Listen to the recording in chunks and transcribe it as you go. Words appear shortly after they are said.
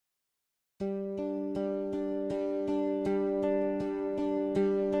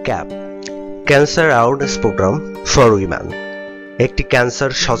Cap cancer awareness programme for women একটি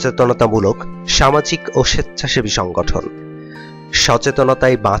cancer সচেতনতামূলক সামাজিক ও স্বেচ্ছাসেবী সংগঠন।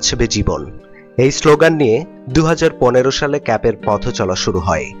 সচেতনতায় বাঁচবে জীবন এই স্লোগান নিয়ে 2015 সালে ক্যাপের পথ চলা শুরু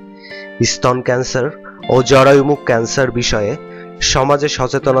হয়। স্তন ক্যান্সার ও জরায়ুমুখ ক্যান্সার বিষয়ে সমাজে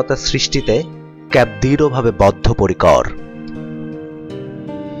সচেতনতা সৃষ্টিতে ক্যাপ দৃঢ়ভাবে বদ্ধপরিকর।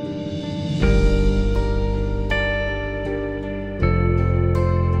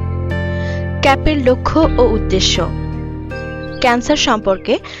 ক্যাপের লক্ষ্য ও উদ্দেশ্য: ক্যান্সার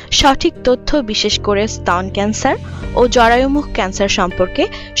সম্পর্কে সঠিক তথ্য, বিশেষ করে স্তন ক্যান্সার ও জরায়ুমুখ ক্যান্সার সম্পর্কে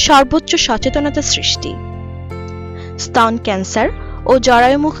সর্বোচ্চ সচেতনতা সৃষ্টি। স্তন ক্যান্সার ও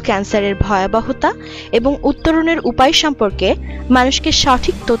জরায়ুমুখ ক্যান্সারের ভয়াবহতা এবং উত্তরণের উপায় সম্পর্কে মানুষকে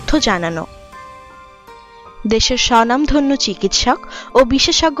সঠিক তথ্য জানানো। দেশের স্বনামধন্য চিকিৎসক ও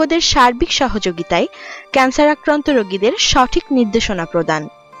বিশেষজ্ঞদের সার্বিক সহযোগিতায় ক্যান্সার আক্রান্ত রোগীদের সঠিক নির্দেশনা প্রদান।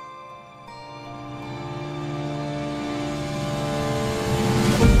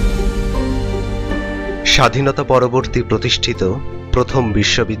 স্বাধীনতা পরবর্তী প্রতিষ্ঠিত প্রথম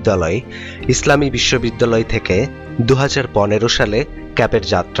বিশ্ববিদ্যালয় ইসলামী বিশ্ববিদ্যালয় থেকে 2015 সালে ক্যাপের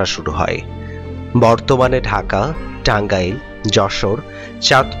যাত্রা শুরু হয়। বর্তমানে ঢাকা, টাঙ্গাইল, যশোর,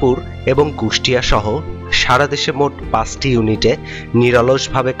 চাঁদপুর এবং কুষ্টিয়া সহ সারা দেশে মোট 5টি ইউনিটে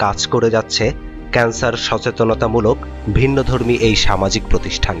নিরলসভাবে কাজ করে যাচ্ছে ক্যান্সার সচেতনতামূলক ভিন্নধর্মী এই সামাজিক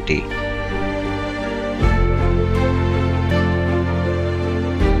প্রতিষ্ঠানটি।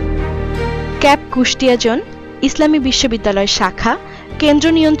 ক্যাপ কুষ্টিয়া জোন ইসলামী বিশ্ববিদ্যালয় শাখা কেন্দ্র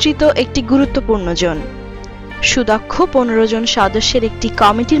নিয়ন্ত্রিত একটি গুরুত্বপূর্ণ জোন। সুদক্ষ 15 জন সদস্যের একটি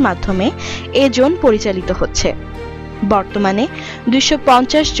কমিটির মাধ্যমে এ জোন পরিচালিত হচ্ছে। বর্তমানে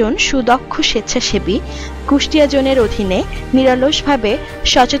 250 জন সুদক্ষ স্বেচ্ছাসেবী কুষ্টিয়া জোনের অধীনে নিরলসভাবে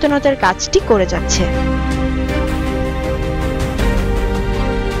সচেতনতার কাজটি করে যাচ্ছে।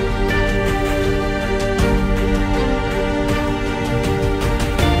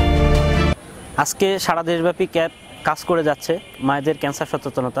 আজকে সারা দেশব্যাপী ক্যাপ কাজ করে যাচ্ছে মায়েদের ক্যান্সার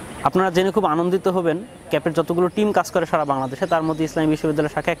সচেতনতা। আপনারা জেনে খুব আনন্দিত হবেন, ক্যাপের যতগুলো টিম কাজ করে সারা বাংলাদেশে, তার মধ্যে ইসলামী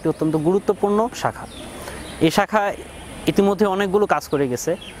বিশ্ববিদ্যালয় শাখা একটি অত্যন্ত গুরুত্বপূর্ণ শাখা। এই শাখা ইতিমধ্যে অনেকগুলো কাজ করে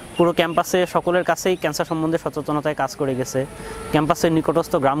গেছে। পুরো ক্যাম্পাসে সকলের কাছেই ক্যান্সার সম্বন্ধে সচেতনতায় কাজ করে গেছে। ক্যাম্পাসের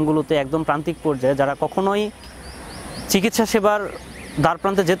নিকটস্থ গ্রামগুলোতে একদম প্রান্তিক পর্যায়ে যারা কখনোই চিকিৎসা সেবার দ্বার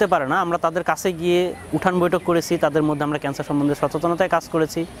প্রান্তে যেতে পারে না, আমরা তাদের কাছে গিয়ে উঠান বৈঠক করেছি। তাদের মধ্যে আমরা ক্যান্সার সম্বন্ধে সচেতনতায় কাজ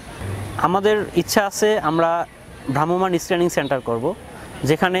করেছি। আমাদের ইচ্ছা আছে আমরা ভ্রাম্যমাণ স্ক্যানিং সেন্টার করব,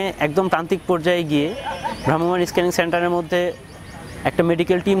 যেখানে একদম প্রান্তিক পর্যায়ে গিয়ে ভ্রাম্যমাণ স্ক্যানিং সেন্টারের মধ্যে একটা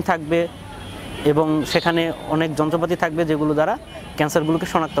মেডিকেল টিম থাকবে এবং সেখানে অনেক যন্ত্রপাতি থাকবে যেগুলো দ্বারা ক্যান্সারগুলোকে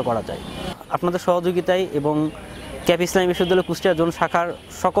শনাক্ত করা যায়। আপনাদের সহযোগিতায় এবং ক্যাপ ইসলামী বিশ্ববিদ্যালয় কুষ্টিয়া জোন শাখার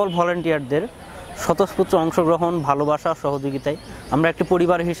সকল ভলান্টিয়ারদের স্বতঃস্ফূর্ত অংশগ্রহণ, ভালোবাসা, সহযোগিতায় আমরা একটি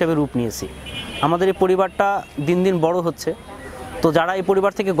পরিবার হিসেবে রূপ নিয়েছি। আমাদের এই পরিবারটা দিন দিন বড় হচ্ছে। তো যারা এই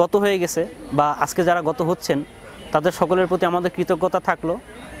পরিবার থেকে গত হয়ে গেছে বা আজকে যারা গত হচ্ছেন, তাদের সকলের প্রতি আমাদের কৃতজ্ঞতা থাকলো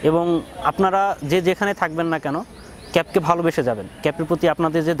এবং আপনারা যে যেখানে থাকবেন না কেন ক্যাপকে ভালোবেসে যাবেন। ক্যাপের প্রতি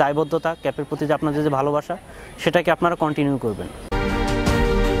আপনাদের যে দায়বদ্ধতা, ক্যাপের প্রতি যে আপনাদের যে ভালোবাসা, সেটাকে আপনারা কন্টিনিউ করবেন।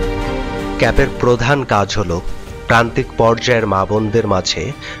 ক্যাপের প্রধান কাজ হলো প্রান্তিক পর্যায়ের মা বোনদের মাঝে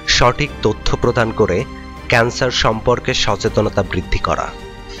সঠিক তথ্য প্রদান করে ক্যান্সার সম্পর্কে সচেতনতা বৃদ্ধি করা।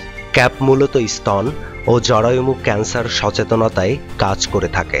 ক্যাপ মূলত স্তন ও জরায়ুমুখ ক্যান্সার সচেতনতায় কাজ করে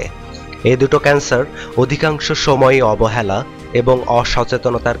থাকে। এই দুটো ক্যান্সার অধিকাংশ সময়ই অবহেলা এবং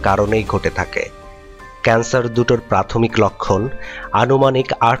অসচেতনতার কারণেই ঘটে থাকে। ক্যান্সার দুটোর প্রাথমিক লক্ষণ আনুমানিক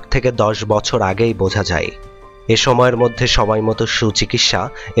 8 থেকে 10 বছর আগেই বোঝা যায়। এ সময়ের মধ্যে সময়মতো সুচিকিৎসা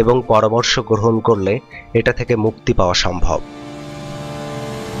এবং পরামর্শ গ্রহণ করলে এটা থেকে মুক্তি পাওয়া সম্ভব।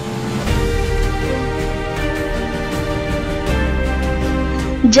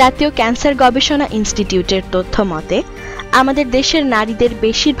 জাতীয় ক্যান্সার গবেষণা ইনস্টিটিউটের তথ্য মতে আমাদের দেশের নারীদের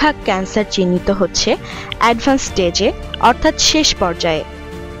বেশিরভাগ ক্যান্সার চিহ্নিত হচ্ছে অ্যাডভান্স স্টেজে, অর্থাৎ শেষ পর্যায়ে।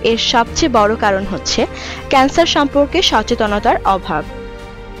 এর সবচেয়ে বড় কারণ হচ্ছে ক্যান্সার সম্পর্কে সচেতনতার অভাব।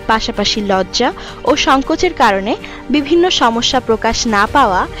 পাশাপাশি লজ্জা ও সংকোচের কারণে বিভিন্ন সমস্যা প্রকাশ না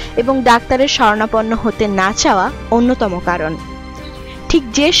পাওয়া এবং ডাক্তারের শরণাপন্ন হতে না চাওয়া অন্যতম কারণ। ঠিক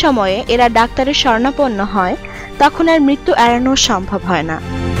যে সময়ে এরা ডাক্তারের শরণাপন্ন হয়, তখন আর মৃত্যু এড়ানো সম্ভব হয় না।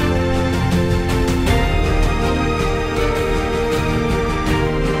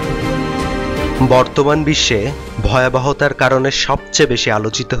 বর্তমান বিশ্বে ভয়াবহতার কারণে সবচেয়ে বেশি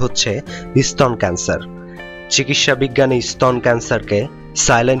আলোচিত হচ্ছে স্তন ক্যান্সার। চিকিৎসা বিজ্ঞানে স্তন ক্যান্সারকে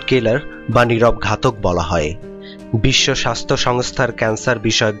সাইলেন্ট কিলার বা নীরব ঘাতক বলা হয়। বিশ্ব স্বাস্থ্য সংস্থার ক্যান্সার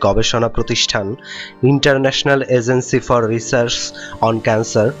বিষয়ক গবেষণা প্রতিষ্ঠান international agency for research on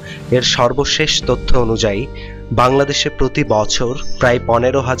cancer এর সর্বশেষ তথ্য অনুযায়ী বাংলাদেশে প্রতি বছর প্রায়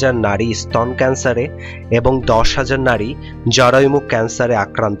 15,000 নারী স্তন ক্যান্সারে এবং 10,000 নারী জরায়ুমুখ ক্যান্সারে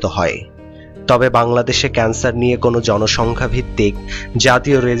আক্রান্ত হয়। তবে বাংলাদেশে ক্যান্সার নিয়ে কোনো জনসংখ্যা ভিত্তিক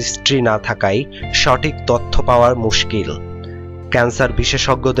জাতীয় রেজিস্ট্রি না থাকায় সঠিক তথ্য পাওয়া মুশকিল। ক্যান্সার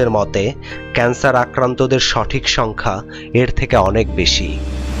বিশেষজ্ঞদের মতে ক্যান্সার আক্রান্তদের সঠিক সংখ্যা এর থেকে অনেক বেশি।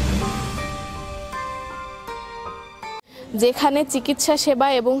 যেখানে চিকিৎসা সেবা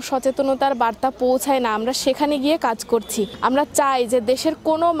এবং সচেতনতার বার্তা পৌঁছায় না, আমরা সেখানে গিয়ে কাজ করছি। আমরা চাই যে দেশের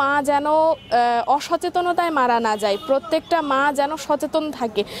কোনো মা যেন অসচেতনতায় মারা না যায়, প্রত্যেকটা মা যেন সচেতন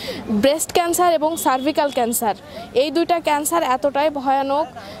থাকে। ব্রেস্ট ক্যান্সার এবং সার্ভিক্যাল ক্যান্সার, এই দুইটা ক্যান্সার এতটাই ভয়ানক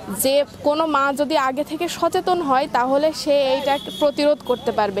যে কোনো মা যদি আগে থেকে সচেতন হয় তাহলে সে এইটা প্রতিরোধ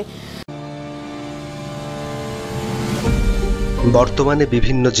করতে পারবে। বর্তমানে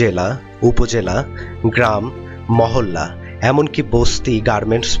বিভিন্ন জেলা, উপজেলা, গ্রাম, মহল্লা, এমনকি বস্তি,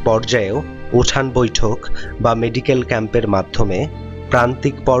 গার্মেন্টস পর্যায়েও উঠান বৈঠক বা মেডিকেল ক্যাম্পের মাধ্যমে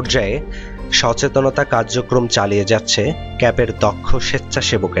প্রান্তিক পর্যায়ে সচেতনতা কার্যক্রম চালিয়ে যাচ্ছে ক্যাপের দক্ষ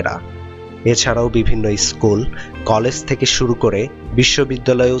স্বেচ্ছাসেবকেরা। এছাড়াও বিভিন্ন স্কুল, কলেজ থেকে শুরু করে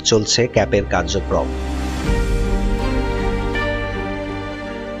বিশ্ববিদ্যালয়েও চলছে ক্যাপের কার্যক্রম।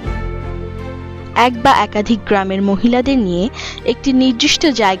 এক বা একাধিক গ্রামের মহিলাদের নিয়ে একটি নির্দিষ্ট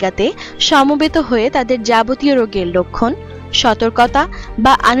জায়গাতে সমবেত হয়ে তাদের যাবতীয় রোগের লক্ষণ, সতর্কতা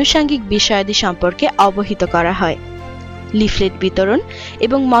বা আনুষঙ্গিক বিষয়াদি সম্পর্কে অবহিত করা হয়। লিফলেট বিতরণ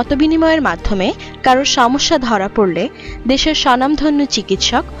এবং মতবিনিময়ের মাধ্যমে কারো সমস্যা ধরা পড়লে দেশের স্বনামধন্য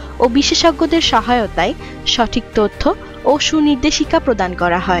চিকিৎসক ও বিশেষজ্ঞদের সহায়তায় সঠিক তথ্য ও সুনির্দেশিকা প্রদান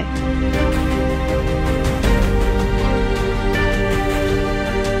করা হয়।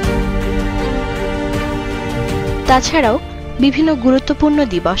 তাছাড়াও বিভিন্ন গুরুত্বপূর্ণ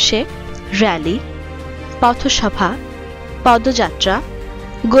দিবসে র্যালি, পথসভা, পদযাত্রা,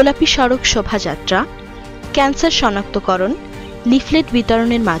 গোলাপী সড়ক শোভাযাত্রা, ক্যান্সার শনাক্তকরণ, লিফলেট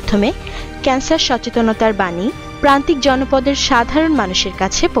বিতরণের মাধ্যমে ক্যান্সার সচেতনতার বাণী প্রান্তিক জনপদের সাধারণ মানুষের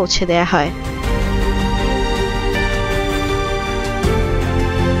কাছে পৌঁছে দেয়া হয়।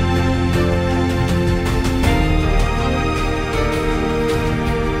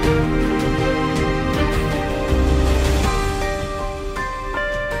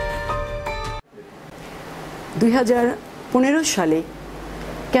 সালে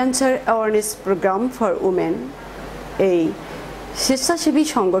cancer awareness programme for women এই স্বেচ্ছাসেবী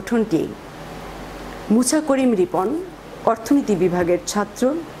সংগঠনটি মুছা করিম রিপন, অর্থনীতি বিভাগের ছাত্র,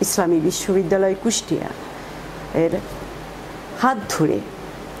 ইসলামী বিশ্ববিদ্যালয় কুষ্টিয়া এর হাত ধরে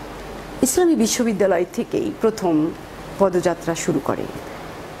ইসলামী বিশ্ববিদ্যালয় থেকেই প্রথম পদযাত্রা শুরু করে।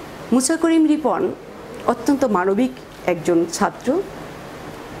 মুছা করিম রিপন অত্যন্ত মানবিক একজন ছাত্র,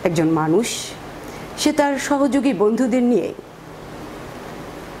 একজন মানুষ। সে তার সহযোগী বন্ধুদের নিয়ে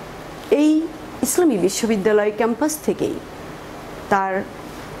এই ইসলামী বিশ্ববিদ্যালয় ক্যাম্পাস থেকেই তার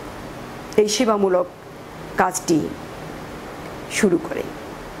এই সেবামূলক কাজটি শুরু করে।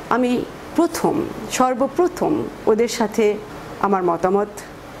 আমি সর্বপ্রথম ওদের সাথে আমার মতামত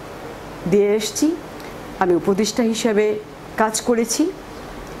দিয়ে এসেছি। আমি উপদেষ্টা হিসেবে কাজ করেছি।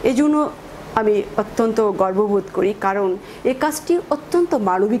 এজন্য আমি অত্যন্ত গর্ববোধ করি, কারণ এই কাজটি অত্যন্ত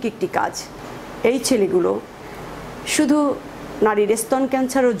মানবিক একটি কাজ। এই ছেলেগুলো শুধু নারীর স্তন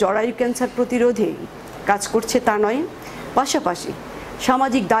ক্যান্সার ও জরায়ু ক্যান্সার প্রতিরোধে কাজ করছে তা নয়, পাশাপাশি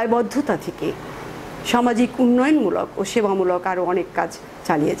সামাজিক দায়বদ্ধতা থেকে সামাজিক উন্নয়নমূলক ও সেবামূলক আরও অনেক কাজ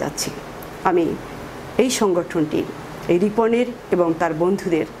চালিয়ে যাচ্ছে। আমি এই সংগঠনটির, এই রিপনের এবং তার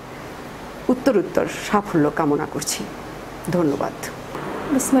বন্ধুদের উত্তরোত্তর সাফল্য কামনা করছি। ধন্যবাদ।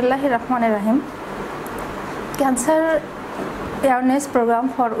 বিসমিল্লাহির রহমানির রহিম। Cancer awareness programme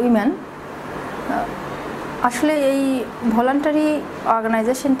for women আসলে এই ভলান্টারি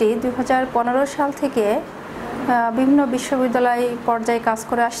অর্গানাইজেশনটি 2015 সাল থেকে বিভিন্ন বিশ্ববিদ্যালয় পর্যায়ে কাজ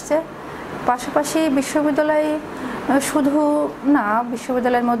করে আসছে। পাশাপাশি বিশ্ববিদ্যালয় শুধু না,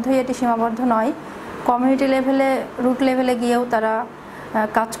 বিশ্ববিদ্যালয়ের মধ্যেই এটি সীমাবদ্ধ নয়, কমিউনিটি লেভেলে, রুট লেভেলে গিয়েও তারা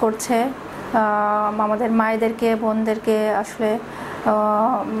কাজ করছে। আমাদের মায়েদেরকে, বোনদেরকে আসলে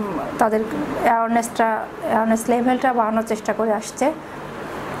তাদের অ্যাওয়ারনেস লেভেলটা বাড়ানোর চেষ্টা করে আসছে।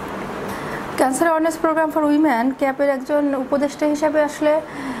 Cancer awareness programme for women ক্যাপের একজন উপদেষ্টা হিসাবে আসলে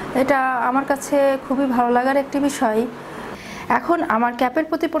এটা আমার কাছে খুবই ভালো লাগার একটি বিষয়। এখন আমার ক্যাপের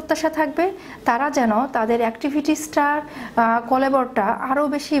প্রতি প্রত্যাশা থাকবে তারা যেন তাদের অ্যাক্টিভিটিসটা কোলাবরেটটা আরও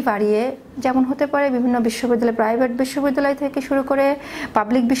বেশি বাড়িয়ে, যেমন হতে পারে বিভিন্ন বিশ্ববিদ্যালয়, প্রাইভেট বিশ্ববিদ্যালয় থেকে শুরু করে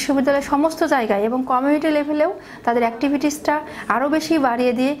পাবলিক বিশ্ববিদ্যালয় সমস্ত জায়গায় এবং কমিউনিটি লেভেলেও তাদের অ্যাক্টিভিটিসটা আরও বেশি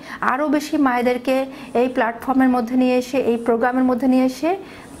বাড়িয়ে দিয়ে আরও বেশি মায়েদেরকে এই প্ল্যাটফর্মের মধ্যে নিয়ে এসে, এই প্রোগ্রামের মধ্যে নিয়ে এসে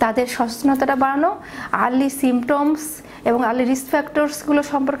তাদের সচেতনতাটা বাড়ানো, আর্লি সিমটমস এবং আর্লি রিস্ক ফ্যাক্টরসগুলো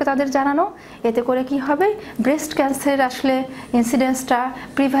সম্পর্কে তাদের জানানো। এতে করে কি হবে, ব্রেস্ট ক্যান্সারের আসলে ইনসিডেন্সটা,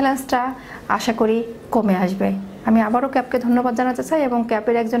 প্রিভ্যালেন্সটা আশা করি কমে আসবে। আমি আবারও ক্যাপকে ধন্যবাদ জানাতে চাই এবং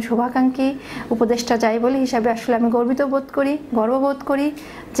ক্যাপের একজন শুভাকাঙ্ক্ষী উপদেষ্টা যাই বলি হিসাবে আসলে আমি গর্ববোধ করি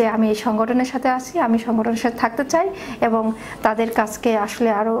যে আমি এই সংগঠনের সাথে আছি, আমি সংগঠনের সাথে থাকতে চাই এবং তাদের কাজকে আসলে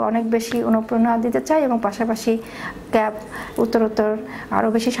আরও অনেক বেশি অনুপ্রেরণা দিতে চাই এবং পাশাপাশি ক্যাপ উত্তরোত্তর আরও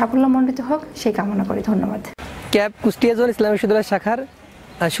বেশি সাফল্যমণ্ডিত হোক সেই কামনা করি। ধন্যবাদ। ক্যাপ কুষ্টিয়া জোন ইসলামী বিশ্ববিদ্যালয় শাখার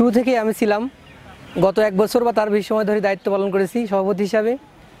শুরু থেকেই আমি ছিলাম, গত 1 বছর বা তার বেশি সময় ধরে দায়িত্ব পালন করেছি সভাপতি হিসাবে।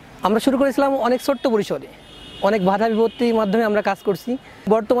 আমরা শুরু করেছিলাম অনেক ছোট্ট পরিসরে, অনেক বাধা বিপত্তির মাধ্যমে আমরা কাজ করছি।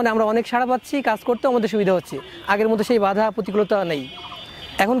 বর্তমানে আমরা অনেক সাড়া পাচ্ছি, কাজ করতেও আমাদের সুবিধা হচ্ছে, আগের মতো সেই বাধা প্রতিকূলতা নেই।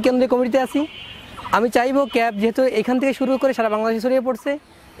 এখন কেন্দ্রীয় কমিটিতে আছি। আমি চাইবো ক্যাপ যেহেতু এখান থেকে শুরু করে সারা বাংলাদেশে ছড়িয়ে পড়ছে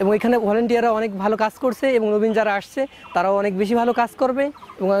এবং এখানে ভলেন্টিয়াররা অনেক ভালো কাজ করছে এবং নবীন যারা আসছে তারাও অনেক বেশি ভালো কাজ করবে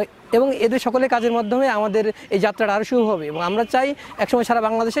এবং এদের সকলের কাজের মাধ্যমে আমাদের এই যাত্রাটা আরও শুরু হবে এবং আমরা চাই একসময় সারা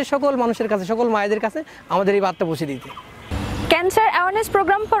বাংলাদেশের সকল মানুষের কাছে, সকল মায়েদের কাছে আমাদের এই বার্তা পৌঁছে দিতে। Cancer awareness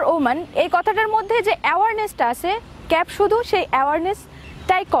programme for women, এই কথাটার মধ্যে যে অ্যাওয়ারনেসটা আছে, ক্যাপ শুধু সেই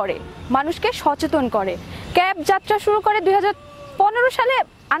অ্যাওয়ারনেসটাই করে, মানুষকে সচেতন করে। ক্যাপ যাত্রা শুরু করে 2015 সালে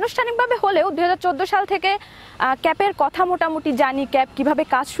আনুষ্ঠানিকভাবে হলেও 2014 সাল থেকে ক্যাপের কথা মোটামুটি জানি, ক্যাপ কিভাবে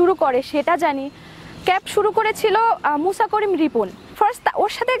কাজ শুরু করে সেটা জানি। ক্যাপ শুরু করেছিল মুসা করিম রিপন। ফার্স্ট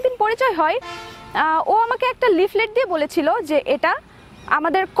ওর সাথে একদিন পরিচয় হয়, ও আমাকে একটা লিফলেট দিয়ে বলেছিল যে এটা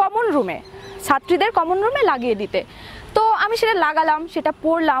আমাদের কমন রুমে, ছাত্রীদের কমন রুমে লাগিয়ে দিতে। তো আমি সেটা লাগালাম, সেটা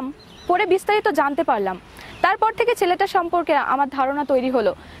পড়লাম, পড়ে বিস্তারিত জানতে পারলাম। তারপর থেকে ছেলেটা সম্পর্কে আমার ধারণা তৈরি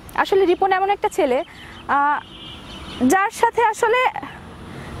হলো। আসলে রিপন এমন একটা ছেলে যার সাথে আসলে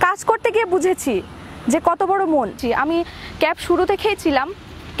কাজ করতে গিয়ে বুঝেছি যে কত বড় মন। আমি ক্যাপ শুরু থেকেই ছিলাম,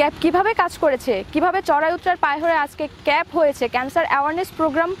 ক্যাপ কিভাবে কাজ করেছে, কিভাবে চড়াই উতরার পায়ে হয়ে আজকে ক্যাপ হয়েছে, cancer awareness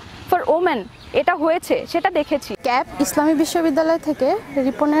programme for women এটা হয়েছে সেটা দেখেছি। ক্যাপ ইসলামী বিশ্ববিদ্যালয় থেকে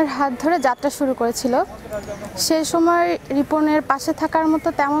রিপনের হাত ধরে যাত্রা শুরু করেছিল। সে সময় রিপনের পাশে থাকার মতো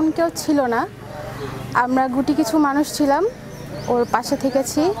তেমন কেউ ছিল না, আমরা গুটি কিছু মানুষ ছিলাম, ওর পাশে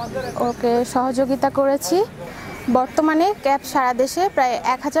থেকেছি, ওকে সহযোগিতা করেছি। বর্তমানে ক্যাপ সারা দেশে প্রায়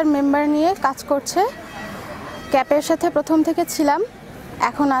 1000 মেম্বার নিয়ে কাজ করছে। ক্যাপের সাথে প্রথম থেকে ছিলাম,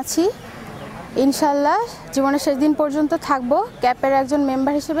 এখন আছি, ইনশাল্লাহ জীবনের শেষ দিন পর্যন্ত থাকবো। ক্যাপের একজন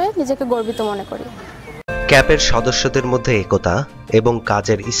মেম্বার হিসেবে নিজেকে গর্বিত মনে করি। ক্যাপের সদস্যদের মধ্যে একতা এবং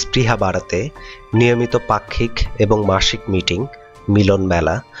কাজের স্পৃহা বাড়াতে নিয়মিত পাক্ষিক এবং মাসিক মিটিং, মিলন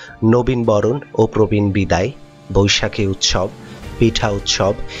মেলা, নবীন বরণ ও প্রবীণ বিদায়, বৈশাখী উৎসব, পিঠা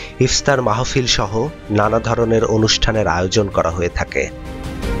উৎসব, ইফতার মাহফিল সহ নানা ধরনের অনুষ্ঠানের আয়োজন করা হয়ে থাকে।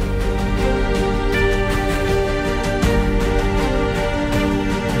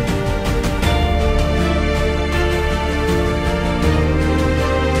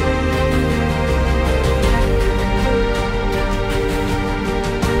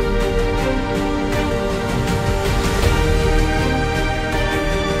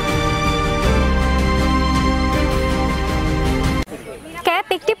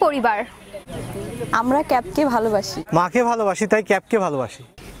 একটি পরিবার, আমরা ক্যাপকে ভালোবাসি, মাকে ভালোবাসি তাই ক্যাপকে ভালোবাসি।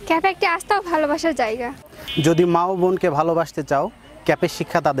 ক্যাপ একটি আস্থা ও ভালোবাসার জায়গা। যদি মা ও বোনকে ভালোবাসতে চাও, ক্যাপের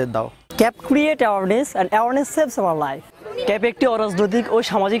শিক্ষা তাদের দাও। Cap create awareness and awareness saves our life. Cap একটি অরাজনৈতিক ও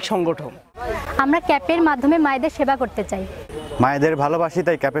সামাজিক সংগঠন। আমরা ক্যাপের মাধ্যমে মায়েদের সেবা করতে চাই। মায়েদের ভালোবাসি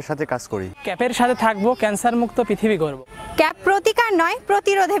তাই ক্যাপের সাথে কাজ করি। ক্যাপের সাথে থাকবো, ক্যান্সার মুক্ত পৃথিবী গড়ব। ক্যাপ প্রতিকার নয়,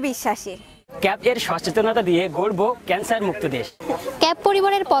 প্রতিরোধে বিশ্বাসী। ক্যাপ এর সচেতনতা দিয়ে গড়ব ক্যান্সার মুক্ত দেশ। ক্যাপ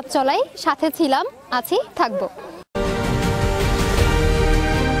পরিবারের পথ চলাই, সাথে ছিলাম, আছি, থাকবো।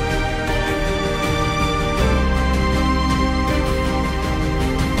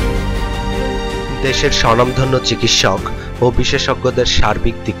 দেশের স্বনামধন্য চিকিৎসক ও বিশেষজ্ঞদের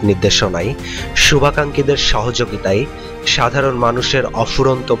সার্বিক দিক নির্দেশনায়, শুভাকাঙ্ক্ষীদের সহযোগিতায়, সাধারণ মানুষের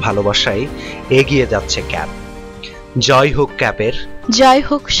অফুরন্ত ভালোবাসায় এগিয়ে যাচ্ছে ক্যাপ। জয় হোক ক্যাপের, জয়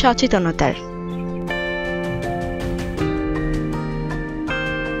হোক সচেতনতার।